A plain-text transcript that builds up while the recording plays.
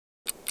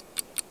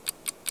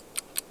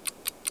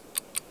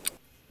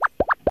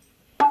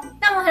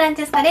ラン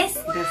チェスカです。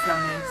ささ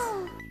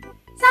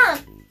あ、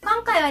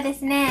今回はで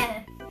す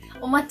ね、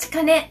お待ち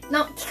かね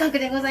の企画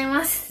でござい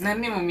ます。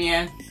何にも見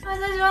えん。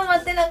私は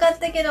待ってなかっ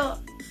たけど、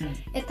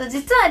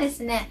実はで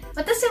すね、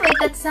私もイ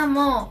タチさん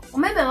もお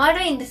目目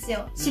悪いんです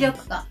よ、視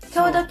力が。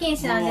強度近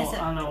視なんです。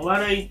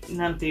悪い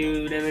なんて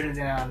いうレベル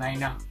ではない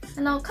な。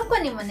過去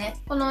にもね、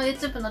この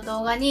YouTube の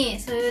動画に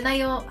そういう内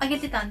容を上げ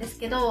てたんです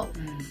けど、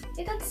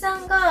イタチさ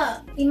ん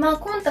が今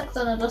コンタク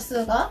トの度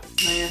数が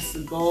マイナス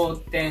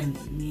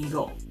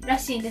 5.25 ら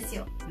しいんです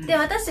よ。で、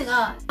私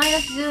がマイナ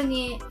ス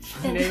12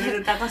点レベ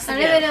ル高すぎ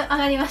レベル上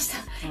がりまし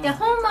た。いや、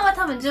ほんまは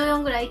多分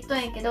14ぐらいいっと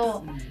んやけ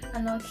ど、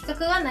規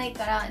格がない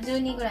から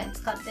12ぐらい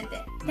使って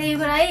て。っていう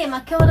ぐらい、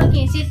強度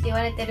近視って言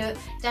われてる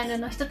ジャンル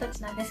の人た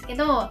ちなんですけ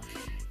ど、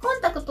コ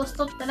ンタクトし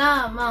とった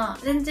ら、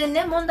全然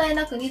ね、問題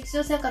なく日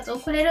常生活を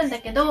送れるんだ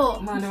け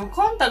ど、でも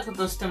コンタク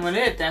トしても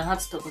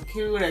 0.8 とか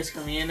9ぐらいしか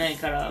見えない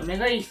から、目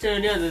がいい人よ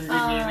りは全然見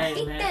えない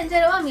よね。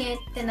1.0 は見え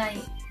てない。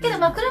けど、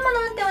車の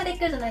運転はでき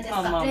るじゃないです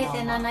か。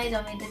0.7 以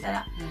上見えてた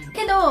ら。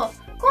けど、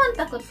コン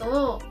タクト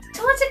を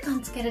長時間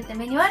つけるって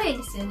目に悪い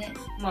ですよね。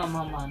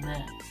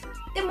ね。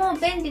でも、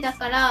便利だ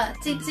から、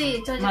ついつ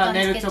い長時間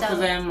つけちゃう。寝る直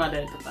前ま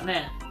でとか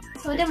ね。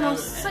そう、でも、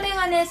それ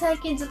がね、最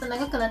近ずっと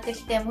長くなって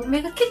きて、もう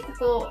目が結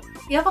構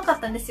やばかっ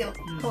たんですよ。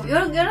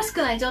よろし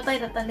くない状態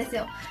だったんです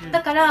よ。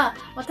だから、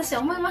私は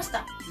思いまし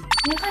た。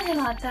メガネ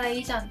があったらい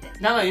いじゃんって。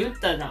だから言っ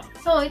たじゃん。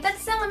そう、イタチ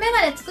さんがメ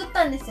ガネ作っ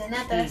たんですよね、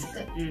新しく。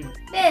で、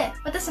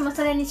私も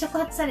それに触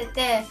発され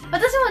て、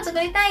私も作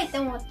りたいって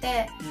思っ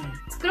て、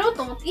作ろう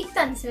と思って行っ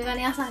たんです、メガ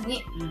ネ屋さん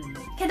に。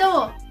け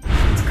ど、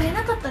作れ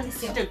なかったんで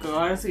すよ。視力が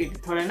悪すぎて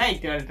取れないっ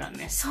て言われたん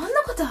ね。そんな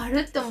ことあ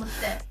るって思っ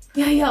て。い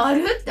やいや、あ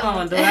るって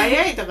思って。ドライ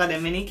アイとかで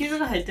目に傷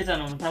が入ってた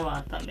のも多分あ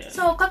ったんだよね。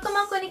そう、角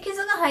膜に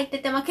傷が入って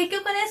て、結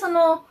局ね、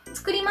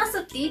作ります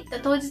って言った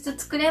当日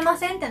作れま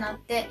せんってなっ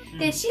て、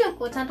で、視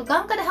力をちゃんと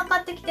眼科で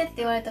測ってきてって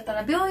言われたか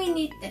ら病院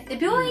に行って。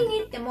で、病院に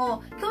行って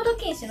も、強度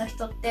近視の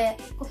人って、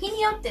日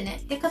によって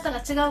ね、出方が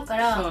違うか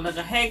ら。そう、だ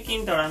から平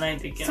均取らない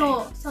といけない。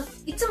そう、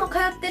いつも通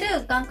って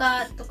る眼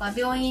科とか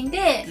病院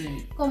で、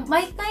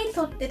毎回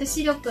取ってる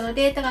視力の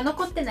データが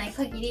残ってない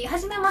限り、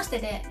初めまして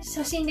で、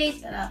初診で行っ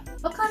たら、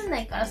わかんな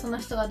いから、その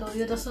人がどう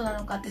いう度数な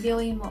のかって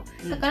病院も。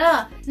だか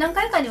ら、何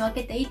回かに分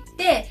けて行っ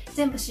て、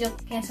全部視力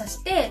検査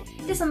して、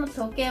で、その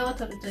統計を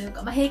取るという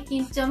か、平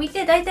均値を見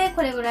て、だいたい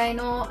これぐらい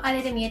のあ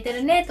れで見えて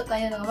るねとか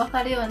いうのが分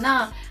かるよう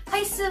な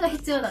回数が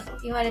必要だと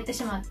言われて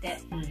しまっ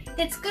て。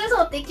で、作る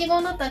ぞって意気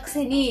込んだったく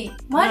せに、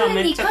丸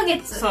2ヶ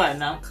月。そうや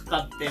な、かか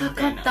ってみたいな。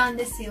かかったん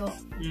ですよ。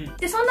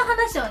で、そんな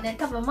話をね、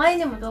多分前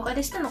にも動画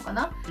でしたのか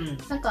な？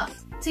なんか、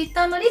ツイッ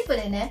ターのリプ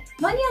でね、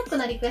マニアック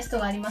なリクエスト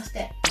がありまし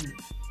て、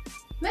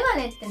メガ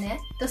ネってね、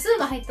度数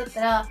が入っとった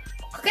ら、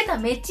かけたら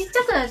めっちゃちっち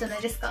ゃくなるじゃな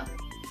いですか。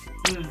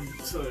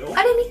そうよ。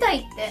あれ見たい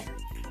って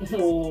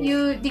い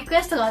うリク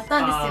エストがあった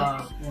んで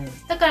すよ。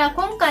だから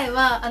今回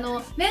は、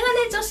メガ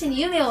ネ女子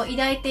に夢を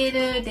抱いてい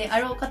るであ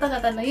ろう方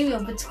々の夢を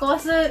ぶち壊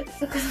す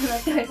曲とな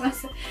っておりま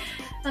す。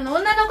女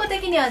の子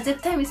的には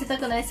絶対見せた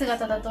くない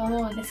姿だと思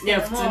うんですけど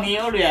も。いや、普通に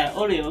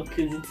おるよ、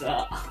休日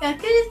は。いや、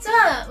休日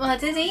は、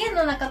全然家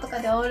の中とか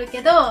ではおる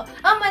けど、あ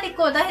んまり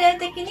大々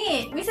的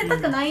に見せた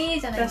くない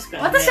じゃないですか。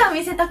私は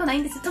見せたくない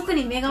んですよ。特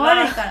に目が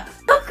悪いから。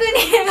特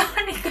に目が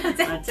悪いから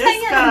絶対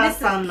嫌なんです。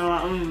チェスカーさんの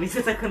は、見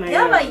せたくない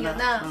やばいよ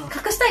な。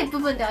隠したい部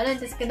分ではあるん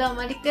ですけど、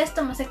リクエス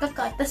トもせっか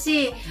くあった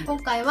し、今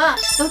回は、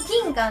ド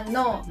キンガン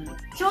の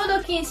強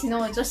度近視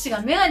の女子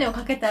がメガネを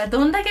かけたら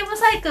どんだけブ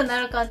サイクにな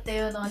るかってい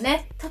うのを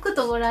ね、とく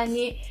とご覧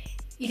に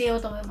入れよ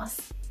うと思いま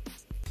す。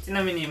ち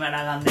なみに今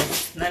裸眼で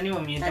す。何も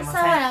見えてません。私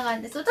は裸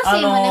眼です。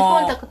私今ね、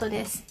コンタクト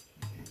です。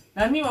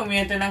何も見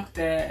えてなく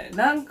て、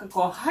なんか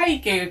背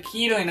景が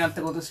黄色いなっ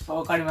てことしか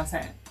わかりませ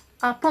ん。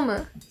ポ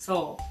ム？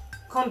そう。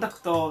コンタ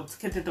クトをつ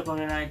けてとか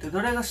でないと、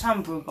どれがシャ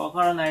ンプーかわ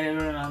からないレ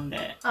ベルなん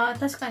で。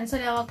確かにそ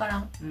れはわから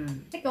ん。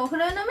結構お風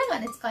呂用のメガ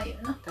ネ使うよ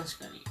な。確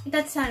かに。イ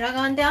タチさん、裸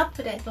眼でアッ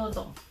プでどう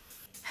ぞ。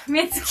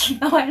目つき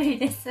が悪い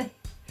です。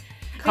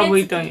かぶ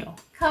いとんよ。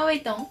かぶ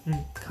いとん？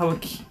かぶ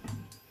き。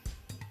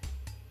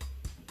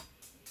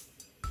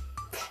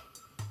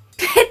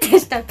ペッて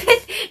した。か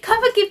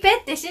ぶき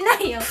ペッてしな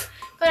いよ。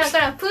これ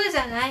プーじ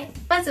ゃない？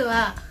まず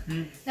は、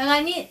裸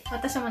眼に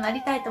私もな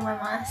りたいと思い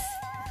ます。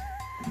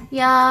い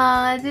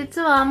やー、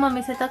実はあんま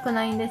見せたく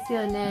ないんです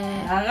よ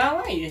ね。裸眼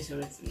はいいでしょ、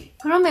別に。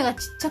黒目がち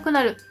っちゃく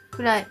なる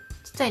くらい。ちっ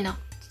ちゃいな。ちっ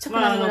ちゃく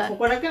なるぐらい。こ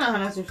こだけの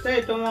話、二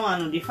人と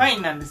もリファイ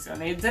ンなんですよ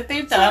ね。絶対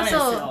言ったらダメです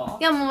よ。そ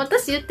う。いや、もう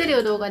私言ってる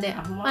よ、動画で。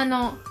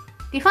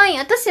リファイン、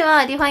私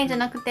はリファインじゃ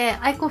なくて、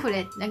アイコフ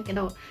レだけ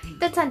ど、イ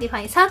タチさんリフ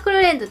ァイン、サークル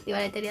レンズって言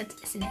われてるやつ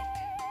ですね。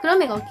黒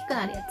目が大きく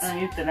なるやつ。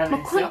言ったらダ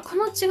メですよ。こ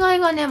の違い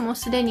がね、もう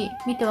すでに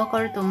見てわか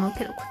ると思う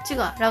けど、こっち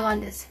が裸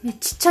眼です。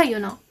ちっちゃいよ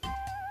な。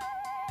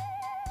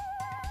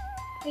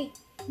はい。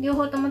両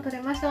方とも取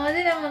れました。マ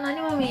ジでも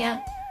何も見えん。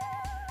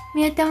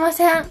見えてま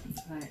せん。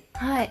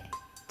はい。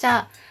じゃ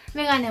あ、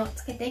メガネを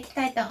つけていき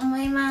たいと思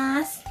い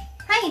ます。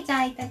はい。じゃ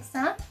あ、イタチ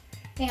さん、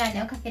メガ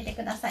ネをかけて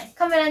ください。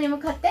カメラに向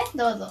かって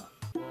どうぞ。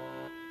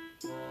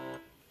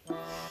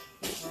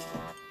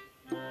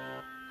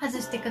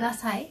外してくだ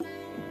さい。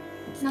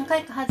何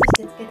回か外し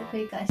てつけて繰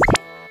り返し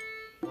て。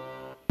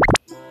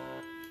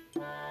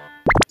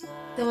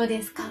どう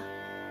ですか？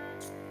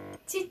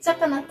ちっちゃ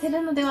くなって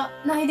るのでは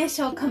ないで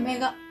しょうか、目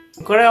が。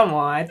これは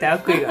もうあえて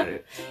悪意があ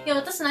る。いや、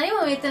私何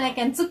も見えてない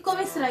けん、ツッコ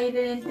ミすら入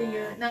れれんって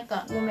いう、なん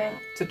か、ごめん。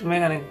ちょっとメ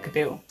ガネかけ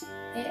てよ。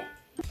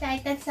じゃあ、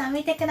イタチさん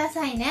見てくだ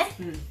さいね。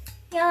う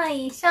ん。よ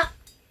いしょ。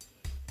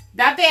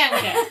だてやん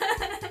け。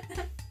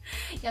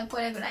いや、こ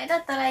れぐらいだ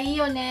ったらいい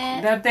よ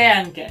ね。だて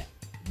やんけ。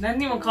何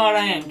にも変わ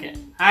らんやんけ。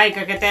はい、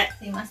かけて。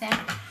すいません。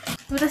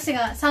私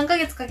が3ヶ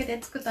月かけて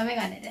作ったメ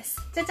ガネです。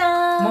じゃじ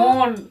ゃーん。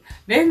もう、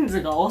レン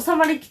ズが収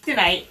まりきって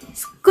ない。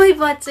すっごい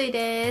分厚い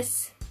で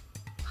す。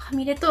は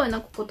み出とるな、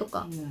ここと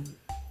か。うん、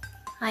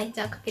はい、じ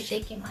ゃあかけて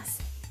いきま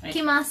す。はい、い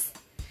きます。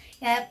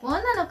いや、やっぱ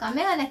女の子は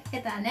メガネかけ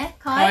たらね、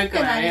可可愛くな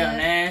る。愛くなるよ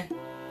ね。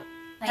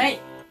はい。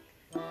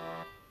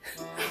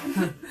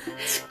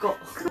ちこ。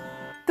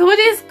どう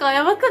ですか？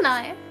やばく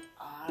ない？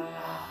あ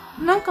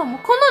ら。なんかもう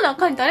この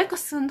中に誰か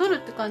住んどるっ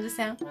て感じ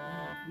せん？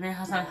目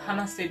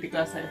離していってく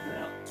ださい、そ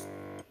れを。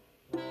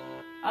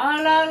あ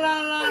らららら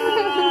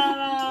ら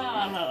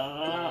らら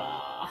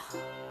ら。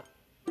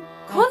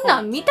こん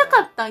なん見た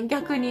かったん？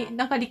逆に。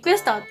なんかリクエ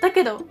ストあった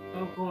けど。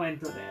コメン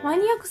トで。マ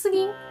ニアックす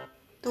ぎん？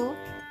どう？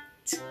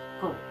ちっ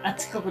こ。あ、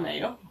ちっこくない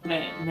よ。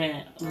目、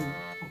大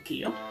き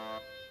いよ。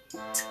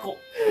ちっこ。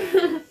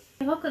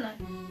やばくない？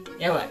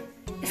やばい。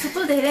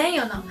外出れん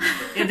よな。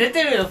いや、出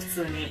てるよ、普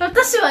通に。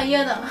私は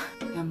嫌だ。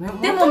いや、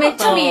でもめっ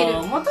ちゃ見える。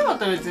もとも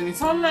と別に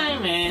そんなに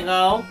目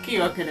が大きい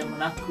わけでも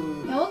なく。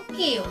いや、大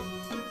きいよ。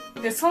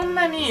で、そん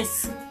なに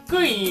すっ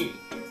ごい、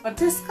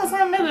テスカ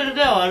さんレベル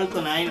では悪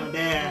くないの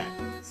で、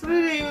そ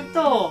れで言う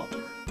と、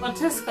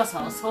テスカ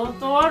さんは相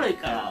当悪い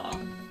から。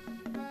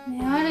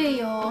ね、悪い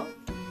よ。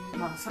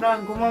まあ、それは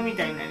ゴマみ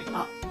たいになり、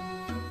あ。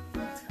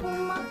ほ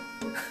んま。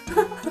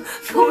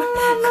ごめん。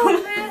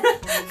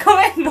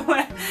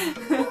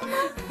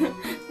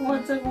ごま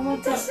ちゃん。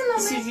私の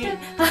目って、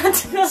あ、違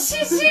う。し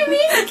じみ？違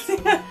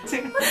う。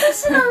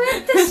私の目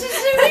ってしじ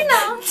みな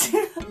ん？違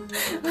っ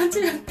た。間違っ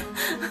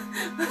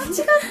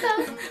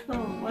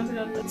間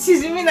違った。し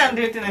じみなん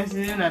て言ってない。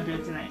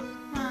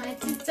まあ、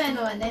ちっちゃい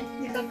のはね、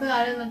自覚が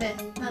あるので、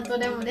なんと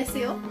でもです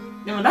よ。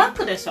でも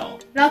楽でしょ？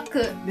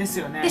楽。です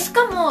よね。で、し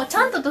かも、ち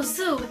ゃんと度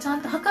数をちゃ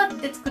んと測っ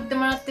て作って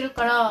もらってる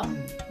から、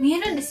見え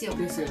るんですよ。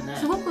ですよね。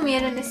すごく見え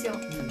るんですよ。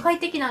快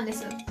適なんで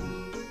す。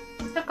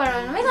だか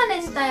ら、メガネ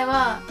自体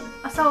は、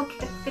朝起き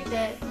てかけ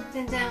て、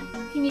全然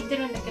気に入って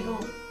るんだけど、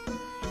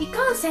い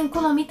かんせん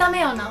この見た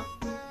目よな。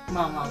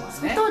まあ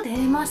ね。外出れ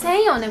ませ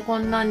んよね、こ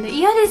んなんで。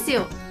嫌です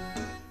よ。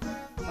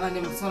まあで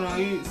もそう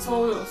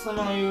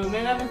いう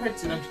メガネフェ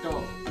チの人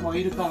も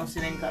いるかもし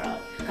れんから、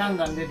ガン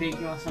ガン出ていき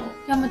ましょう。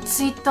いやもう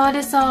ツイッター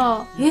で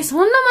さ、そんなマ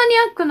ニ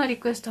アックなリ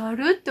クエストあ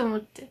るって思っ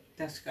て。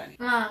確かに。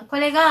まあ、こ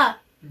れが、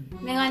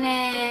メガ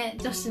ネ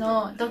女子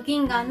の、ドキ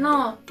ンガン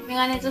のメ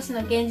ガネ女子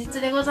の現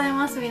実でござい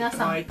ます、皆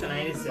さん。可愛くな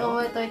いですよ。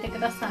覚えといてく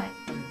ださい。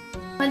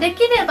まあ、で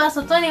きれば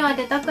外には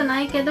出たくな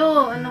いけ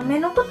ど、目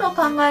のことを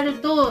考える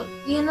と、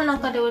家の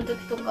中でおると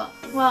きとか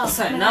は、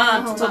そうや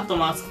な、ちょっと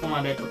まあそこ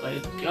までとかい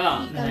うとき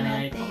は、いいかなっ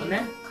ていう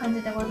感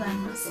じでござい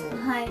ます。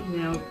はい。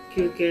目を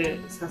休憩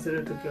させ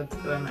るときを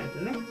作らないと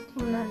ね。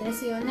そうなんで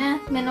すよね。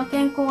目の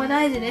健康は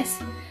大事で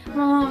す。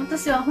もう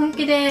私は本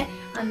気で、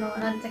なんだっ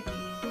け、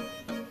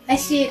アイ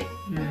シ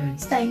ール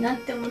したいなっ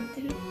て思って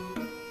る。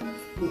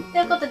と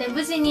いうことで、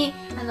無事に、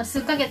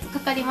数ヶ月か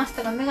かりまし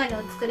たが、メガネ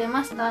を作れ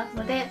ました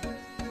ので、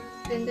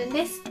全然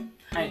です。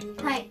はい。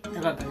はい。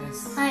よかったで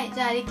す。はい。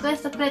じゃあ、リクエ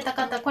ストくれた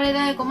方、これ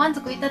でご満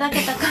足いただ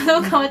けたかど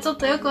うかはちょっ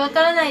とよくわ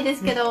からないで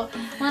すけど、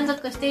満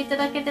足していた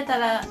だけてた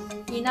ら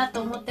いいな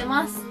と思って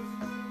ます。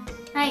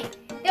はい。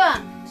では、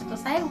ちょっと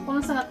最後こ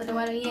の姿で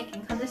悪いやけ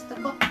ん外しと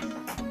こ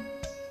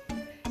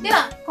う。で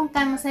は、今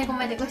回も最後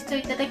までご視聴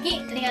いただき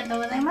ありがと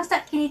うございまし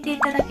た。気に入ってい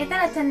ただけた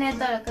らチャンネル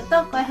登録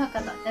と高評価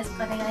とよろしくお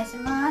願いし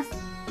ます。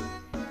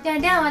で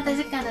はまた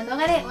次回の動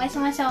画でお会いし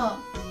ましょう。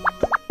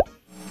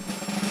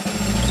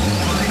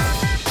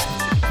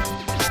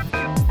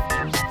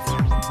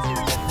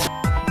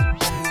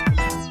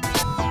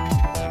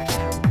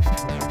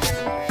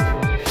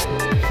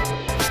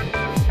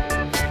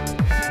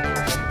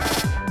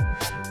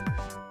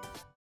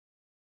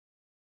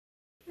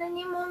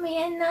何も見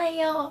えない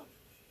よ。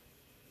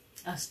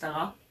明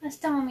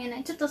日も見えな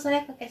い。ちょっとそ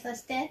れかけさ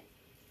せて。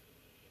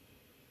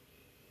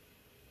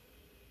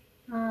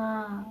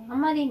あ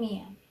まり見え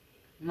ん。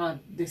まあ、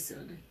です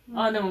よね。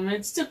でも目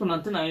ちっちゃくな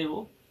ってない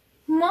よ。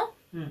ほんま？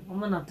うん、あん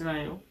まなってな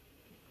いよ。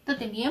だっ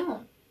て見えんもん。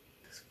確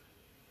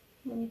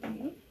かに。見てみ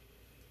る？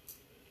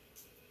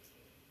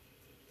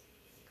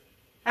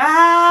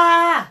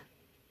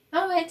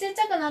目ちっち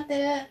ゃくなって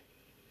る。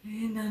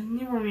何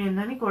にも見えん。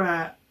何こ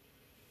れ。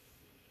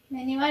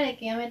何悪い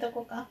けんやめと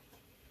こうか。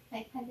は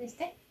い、外し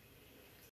て。